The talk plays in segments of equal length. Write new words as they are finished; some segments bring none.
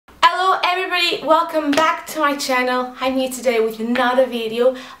everybody, welcome back to my channel. I'm here today with another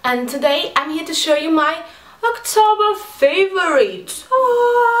video, and today I'm here to show you my October favorite.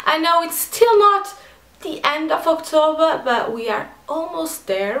 I know it's still not the end of October, but we are almost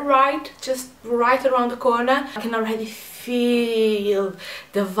there, right? Just right around the corner. I can already feel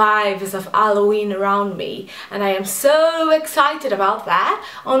the vibes of Halloween around me, and I am so excited about that.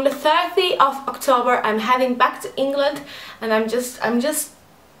 On the 30th of October I'm heading back to England, and I'm just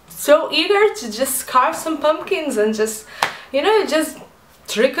so eager to just carve some pumpkins and just, you know, just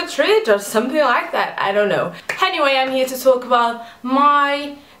trick or treat or something like that. I don't know. Anyway, I'm here to talk about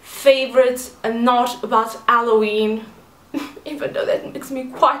my favorites and not about Halloween, even though that makes me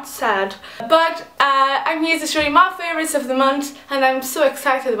quite sad. But I'm here to show you my favorites of the month, and I'm so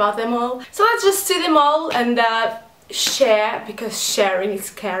excited about them all. So let's just see them all and share, because sharing is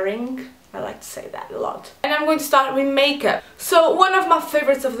caring. I like to say that a lot. And I'm going to start with makeup. So one of my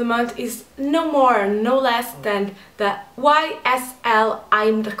favorites of the month is no more, no less than the YSL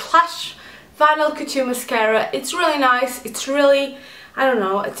I'm the Clash Vinyl Couture Mascara. It's really nice. It's really, I don't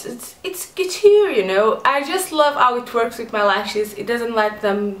know, it's couture, you know. I just love how it works with my lashes. It doesn't let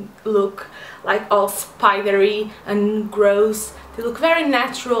them look like all spidery and gross. They look very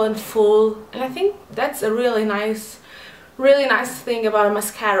natural and full, and I think that's a really nice thing about a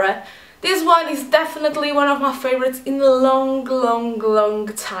mascara. This one is definitely one of my favorites in a long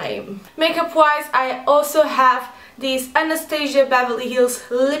time. Makeup wise, I also have this Anastasia Beverly Hills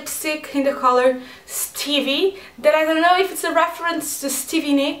lipstick in the color Stevie, that I don't know if it's a reference to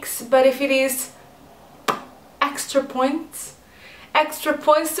Stevie Nicks, but if it is, extra points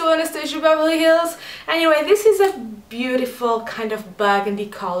to Anastasia Beverly Hills. Anyway, this is a beautiful kind of burgundy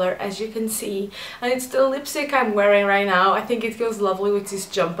color, as you can see, and it's the lipstick I'm wearing right now. I think it goes lovely with this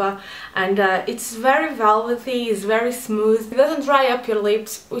jumper, and it's very velvety, it's very smooth, it doesn't dry up your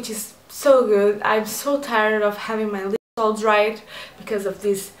lips, which is so good. I'm so tired of having my lips all dried because of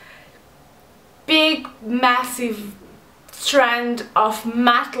this big massive trend of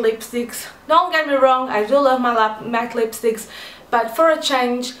matte lipsticks. Don't get me wrong, I do love my matte lipsticks, but for a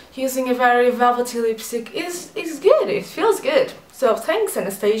change, using a very velvety lipstick is good, it feels good. So thanks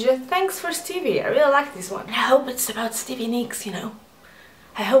Anastasia, thanks for Stevie, I really like this one. I hope it's about Stevie Nicks, you know.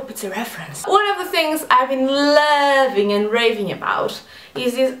 I hope it's a reference. One of the things I've been loving and raving about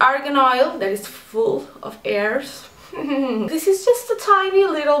is this Argan Oil that is full of airs. This is just a tiny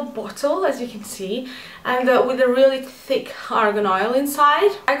little bottle, as you can see, and with a really thick argan oil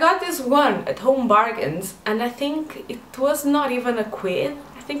inside. I got this one at Home Bargains, and I think it was not even a quid.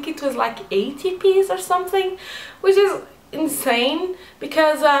 I think it was like 80p or something, which is insane,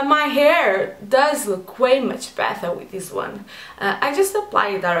 because my hair does look way much better with this one. I just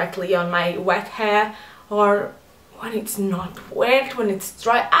apply it directly on my wet hair, or when it's not wet, when it's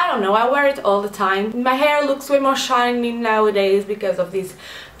dry, I don't know, I wear it all the time. My hair looks way more shiny nowadays because of this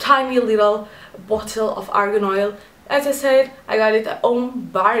tiny little bottle of argan oil. As I said, I got it at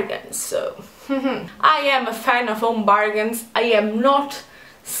Home Bargains, so I am a fan of Home Bargains. I am not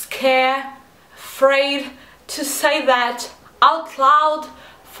afraid to say that out loud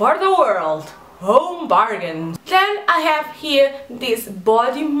for the world. Home Bargains. Then I have here this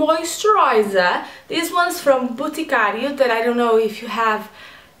body moisturizer. This one's from Boticario, that I don't know if you have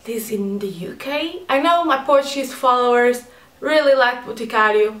this in the UK. I know my Portuguese followers really like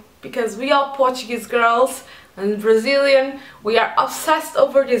Boticario, because we all Portuguese girls and Brazilian, we are obsessed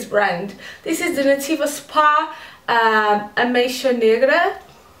over this brand. This is the Nativa Spa Ameixa Negra.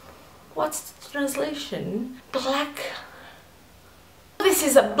 What's the translation? This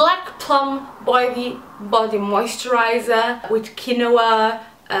is a black plum body moisturizer with quinoa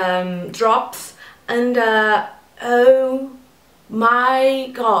drops, and oh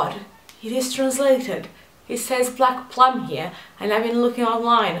my god, it is translated. It says black plum here, and I've been looking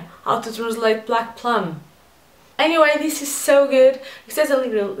online how to translate black plum. Anyway, this is so good. It says a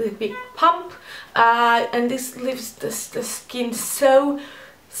little bit pump, and this leaves the skin so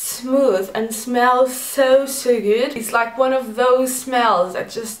smooth and smells so good. It's like one of those smells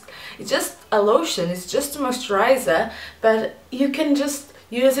that it's just a lotion, it's just a moisturizer, but you can just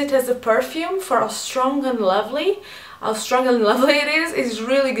use it as a perfume for how strong and lovely it is. It's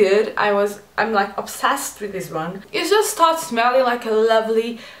really good. I'm like obsessed with this one. It just starts smelling like a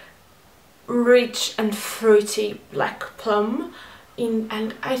lovely, rich and fruity black plum,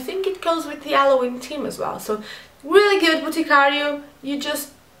 and I think it goes with the Halloween theme as well. So really good, Boticario.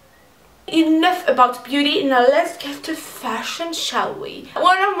 Enough about beauty, now let's get to fashion, shall we?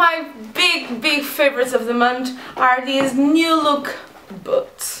 One of my big favorites of the month are these new look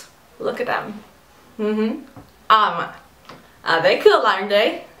boots. Look at them. Are they cool, aren't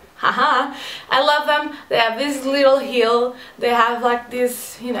they? Haha, I love them. They have this little heel, they have like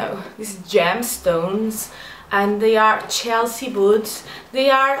this, you know, these gemstones, and they are Chelsea boots.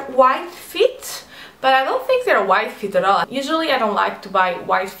 They are wide feet, but I don't think they're wide feet at all. Usually I don't like to buy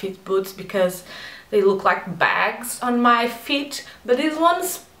wide feet boots because they look like bags on my feet, but these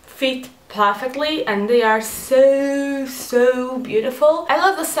ones fit perfectly and they are so beautiful. I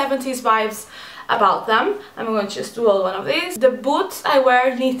love the 70s vibes about them. I'm going to just do one of these. The boots I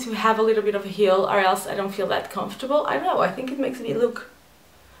wear need to have a little bit of a heel or else I don't feel that comfortable. I don't know, I think it makes me look,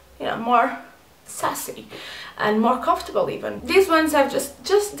 you know, more sassy and more comfortable even. These ones have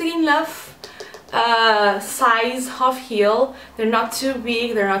just the enough size of heel. They're not too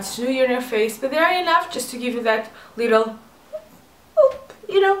big, they're not too in your face, but they're enough just to give you that little,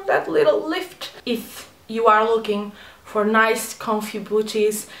 you know, that little lift. If you are looking for nice comfy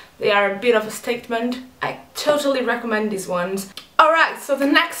booties, they are a bit of a statement. I totally recommend these ones. Alright, so the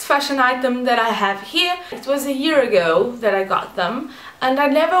next fashion item that I have here, it was a year ago that I got them and I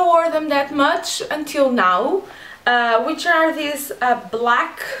never wore them that much until now, which are these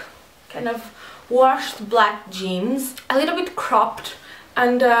black, kind of washed black jeans, a little bit cropped,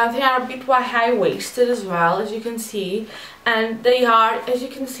 and they are a bit high-waisted as well, as you can see, and they are, as you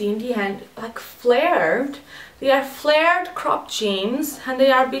can see in the end, like flared. They are flared cropped jeans and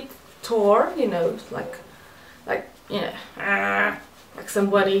they are a bit tore, you know, like you know, like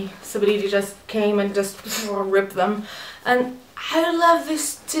somebody just came and just ripped them. And I love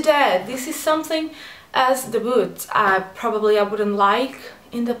this to death. This is something, as the boots I wouldn't like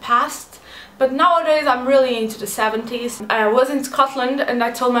in the past, but nowadays I'm really into the 70s. I was in Scotland and I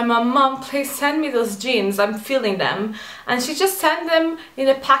told my mom, please send me those jeans, I'm feeling them. And she just sent them in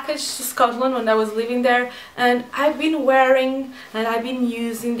a package to Scotland when I was living there, and I've been wearing and I've been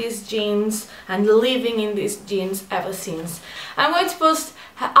using these jeans and living in these jeans ever since. I'm going to post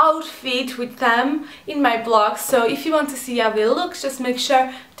an outfit with them in my blog, so if you want to see how they look, just make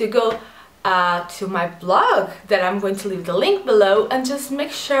sure to go to my blog that I'm going to leave the link below, and just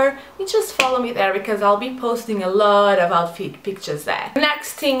make sure you just follow me there because I'll be posting a lot of outfit pictures there. The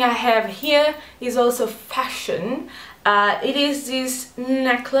next thing I have here is also fashion. It is this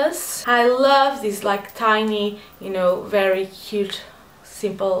necklace. I love these like tiny, you know, very cute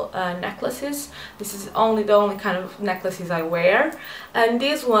simple necklaces. This is the only kind of necklaces I wear, and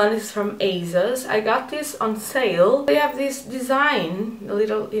this one is from ASOS. I got this on sale. They have this design, a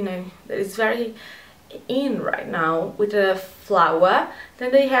little, you know, that is very in right now with a flower.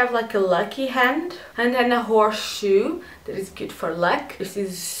 Then they have like a lucky hand and then a horseshoe that is good for luck. This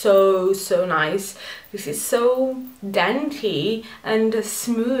is so nice. This is so dainty and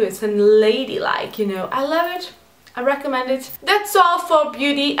smooth and ladylike, you know. I love it. I recommend it. That's all for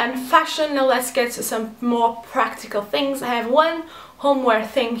beauty and fashion. Now let's get to some more practical things. I have one homeware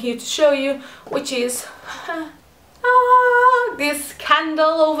thing here to show you, which is this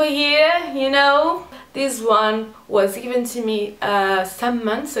candle over here, you know. This one was given to me some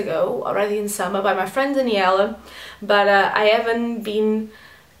months ago, already in summer, by my friend Daniela, but I haven't been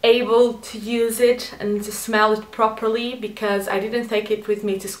able to use it and to smell it properly because I didn't take it with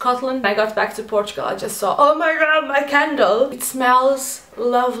me to Scotland. When I got back to Portugal, I just saw, oh my god, my candle! It smells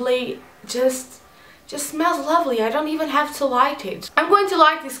lovely, just smells lovely. I don't even have to light it. I'm going to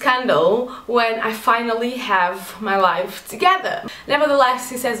light this candle when I finally have my life together. Nevertheless,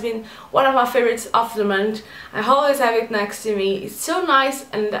 this has been one of my favorites of the month. I always have it next to me. It's so nice,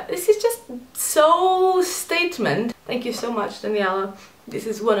 and this is just so statement. Thank you so much, Daniela. This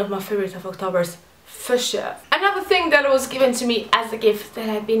is one of my favorites of October's for sure. Another thing that was given to me as a gift that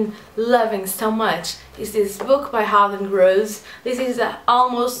I've been loving so much is this book by Argan Oil. This is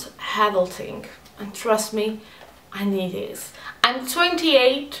almost adulting, and trust me, I need this. I'm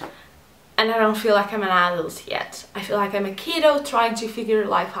 28 and I don't feel like I'm an adult yet. I feel like I'm a kiddo trying to figure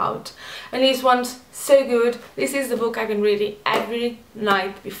life out. And this one's so good. This is the book I've been reading every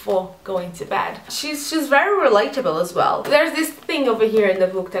night before going to bed. She's very relatable as well. There's this thing over here in the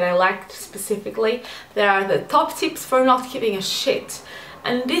book that I liked specifically. There are the top tips for not giving a shit.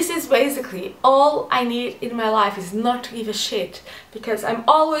 And this is basically all I need in my life, is not to give a shit, because I'm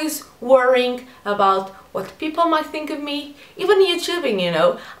always worrying about what people might think of me. Even YouTubing, you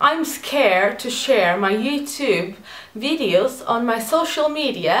know, I'm scared to share my YouTube videos on my social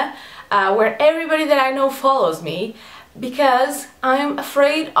media where everybody that I know follows me, because I'm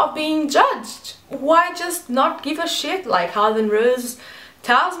afraid of being judged. Why just not give a shit like Argan Oil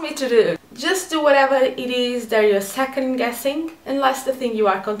tells me to do? Just do whatever it is that you're second guessing, unless the thing you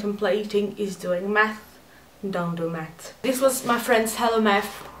are contemplating is doing math. Don't do math. This was my friend's Hello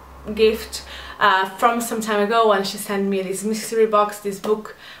Math gift from some time ago, and she sent me this mystery box, this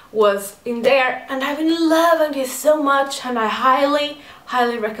book was in there, and I've been loving this so much, and I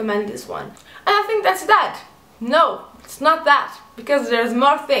highly recommend this one. And I think that's that. No, it's not that, because there's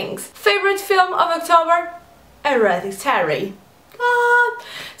more things. Favorite film of October? Hereditary.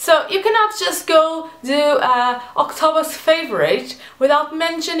 So you cannot just go do October's favorite without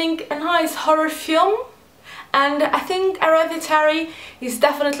mentioning a nice horror film, and I think Hereditary is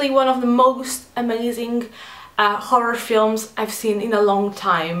definitely one of the most amazing horror films I've seen in a long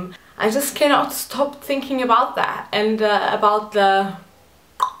time. I just cannot stop thinking about that, and about the,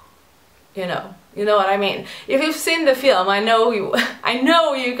 you know what I mean. If you've seen the film, I know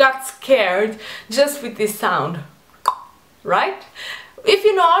you got scared just with this sound, right? If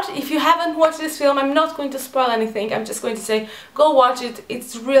you haven't watched this film, I'm not going to spoil anything. I'm just going to say, go watch it.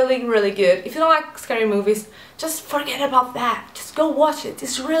 It's really good. If you don't like scary movies, just forget about that. Just go watch it.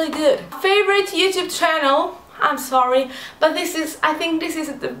 It's really good. Favorite YouTube channel? I'm sorry, but I think this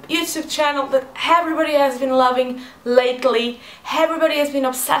is the YouTube channel that everybody has been loving lately. Everybody has been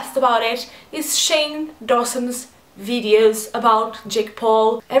obsessed about it. It's Shane Dawson's videos about Jake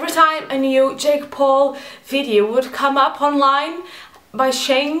Paul. Every time a new Jake Paul video would come up online by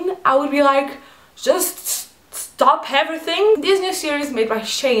Shane, I would be like, just stop everything. This new series made by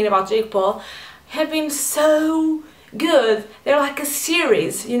Shane about Jake Paul have been so good. They're like a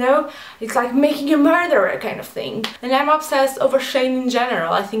series, you know? It's like Making a Murderer kind of thing. And I'm obsessed over Shane in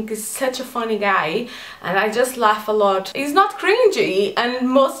general. I think he's such a funny guy, and I just laugh a lot. He's not cringy, and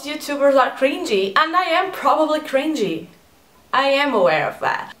most YouTubers are cringy, and I am probably cringy. I am aware of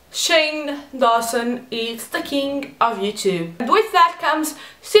that. Shane Dawson is the king of YouTube. And with that comes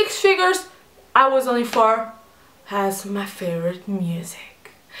 6 figures. I Was Only 4 has my favorite music.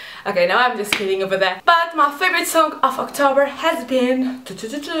 Okay, now I'm just kidding over there. But my favorite song of October has been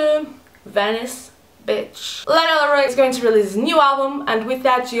Venice Beach. Lana Del Rey is going to release a new album, and with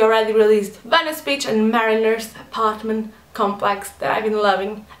that she already released Venice Beach and Mariner's Apartment Complex that I've been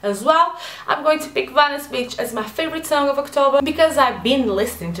loving as well. I'm going to pick Venice Beach as my favorite song of October because I've been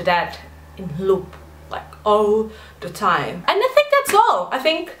listening to that in loop like all the time. And I think that's all. I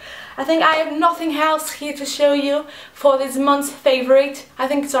think I have nothing else here to show you for this month's favorite. I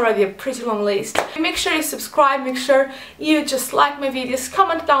think it's already a pretty long list. Make sure you subscribe, make sure you just like my videos,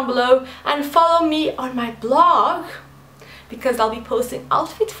 comment down below, and follow me on my blog because I'll be posting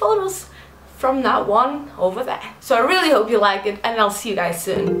outfit photos from now on over there. So I really hope you like it, and I'll see you guys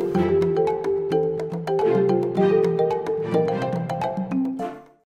soon.